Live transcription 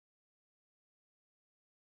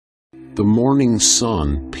The morning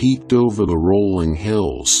sun peeked over the rolling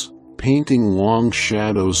hills, painting long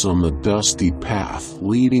shadows on the dusty path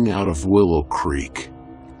leading out of Willow Creek.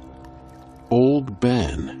 Old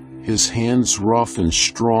Ben, his hands rough and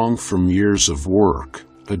strong from years of work,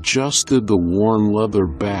 adjusted the worn leather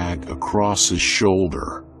bag across his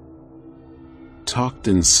shoulder. Tucked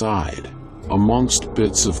inside, amongst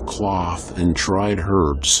bits of cloth and dried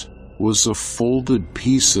herbs, was a folded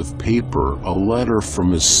piece of paper, a letter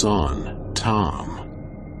from his son, Tom.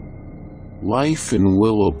 Life in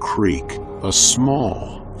Willow Creek, a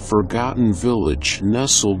small, forgotten village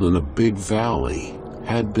nestled in a big valley,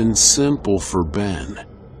 had been simple for Ben.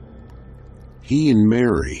 He and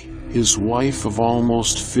Mary, his wife of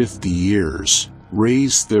almost 50 years,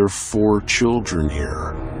 raised their 4 children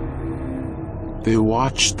here. They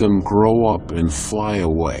watched them grow up and fly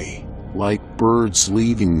away, like birds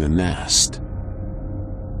leaving the nest.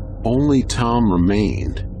 Only Tom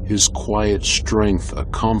remained, his quiet strength a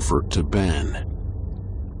comfort to Ben.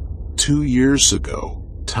 2 years ago,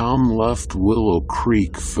 Tom left Willow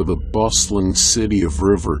Creek for the bustling city of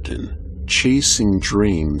Riverton, chasing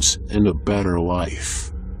dreams and a better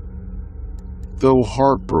life. Though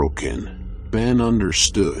heartbroken, Ben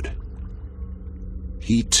understood.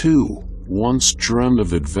 He too once dreamed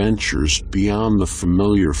of adventures beyond the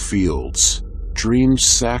familiar fields, dreams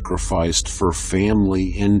sacrificed for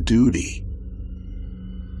family and duty.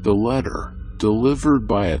 The letter, delivered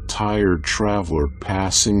by a tired traveler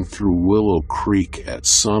passing through Willow Creek at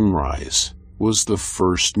sunrise, was the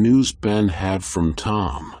first news Ben had from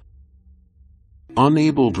Tom.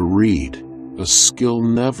 Unable to read, a skill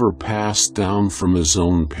never passed down from his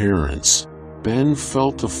own parents, Ben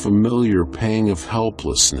felt a familiar pang of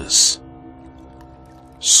helplessness.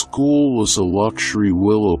 School was a luxury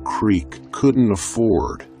Willow Creek couldn't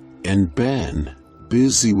afford, and Ben,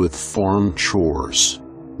 busy with farm chores,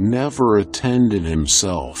 never attended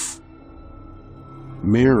himself.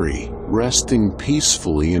 Mary, resting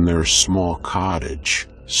peacefully in their small cottage,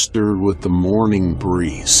 stirred with the morning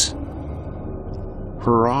breeze.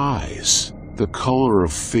 Her eyes, the color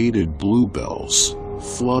of faded bluebells,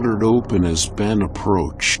 fluttered open as Ben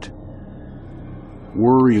approached.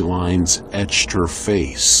 Worry lines etched her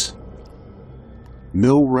face.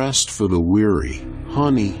 "No rest for the weary,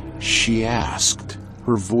 honey?" she asked,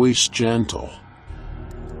 her voice gentle.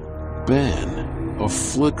 Ben, a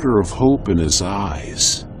flicker of hope in his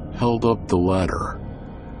eyes, held up the letter.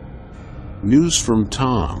 "News from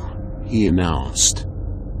Tom," he announced.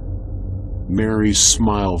 Mary's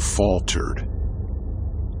smile faltered.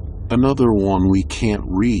 "Another one we can't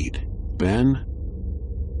read, Ben?"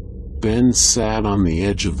 Ben sat on the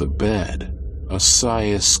edge of the bed, a sigh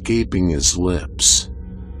escaping his lips.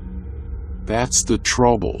 "That's the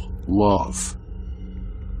trouble, love.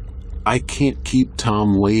 I can't keep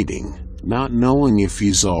Tom waiting, not knowing if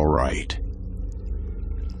he's all right."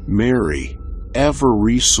 Mary, ever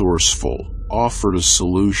resourceful, offered a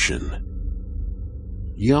solution.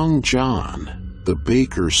 "Young John, the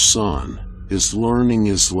baker's son, is learning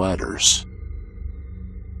his letters.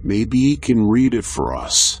 Maybe he can read it for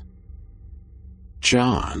us."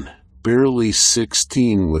 John, barely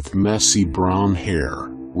 16 with messy brown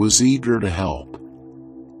hair, was eager to help.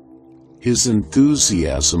 His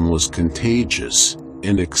enthusiasm was contagious,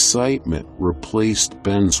 and excitement replaced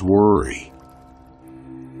Ben's worry.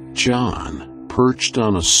 John, perched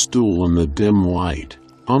on a stool in the dim light,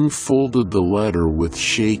 unfolded the letter with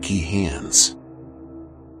shaky hands.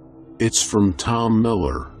 "It's from Tom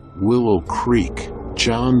Miller, Willow Creek,"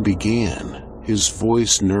 John began, his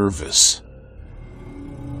voice nervous.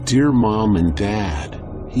 "Dear Mom and Dad,"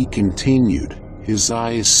 he continued, his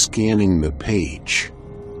eyes scanning the page.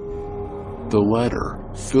 The letter,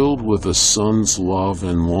 filled with a son's love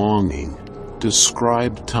and longing,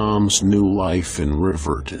 described Tom's new life in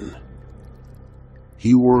Riverton.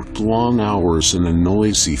 He worked long hours in a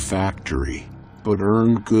noisy factory, but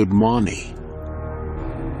earned good money.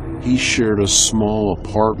 He shared a small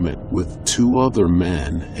apartment with 2 other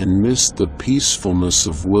men and missed the peacefulness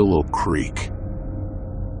of Willow Creek.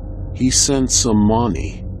 He sent some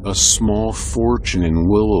money, a small fortune in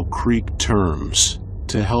Willow Creek terms,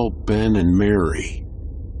 to help Ben and Mary.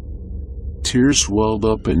 Tears welled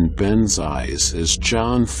up in Ben's eyes as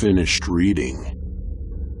John finished reading.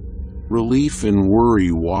 Relief and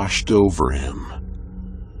worry washed over him.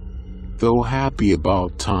 Though happy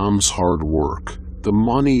about Tom's hard work, the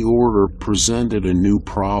money order presented a new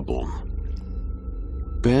problem.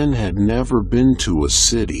 Ben had never been to a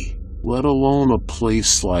city, let alone a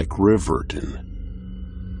place like Riverton.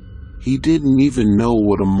 He didn't even know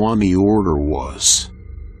what a money order was.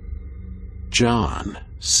 John,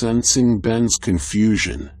 sensing Ben's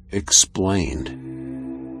confusion, explained.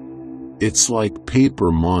 "It's like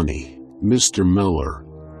paper money, Mr. Miller,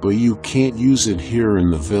 but you can't use it here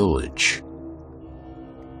in the village.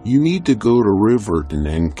 You need to go to Riverton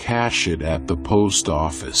and cash it at the post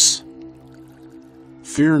office."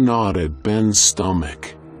 Fear gnawed at Ben's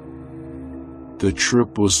stomach. The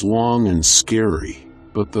trip was long and scary,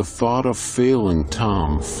 but the thought of failing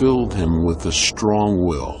Tom filled him with a strong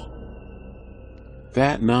will.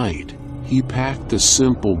 That night, he packed a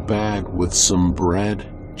simple bag with some bread,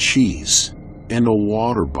 cheese, and a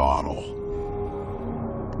water bottle.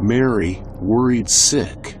 Mary, worried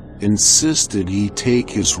sick, insisted he take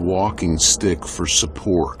his walking stick for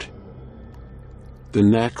support. The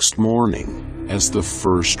next morning, as the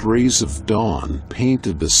first rays of dawn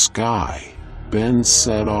painted the sky, Ben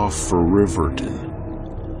set off for Riverton.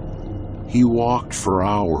 He walked for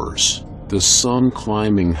hours, the sun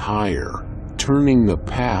climbing higher, turning the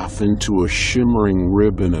path into a shimmering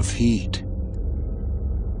ribbon of heat.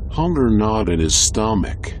 Hunger gnawed at his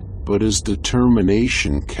stomach, but his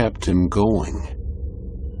determination kept him going.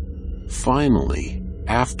 Finally,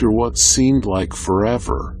 after what seemed like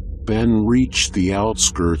forever, Ben reached the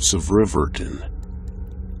outskirts of Riverton.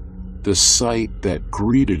 The sight that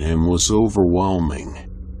greeted him was overwhelming.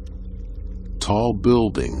 Tall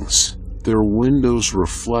buildings, their windows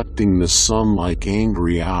reflecting the sun like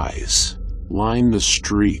angry eyes, lined the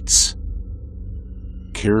streets.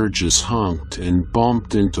 Carriages honked and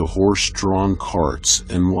bumped into horse-drawn carts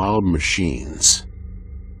and loud machines.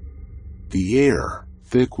 The air,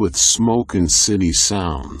 thick with smoke and city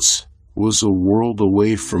sounds, was a world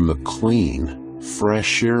away from the clean,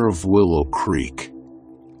 fresh air of Willow Creek.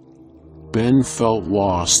 Ben felt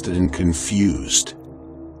lost and confused.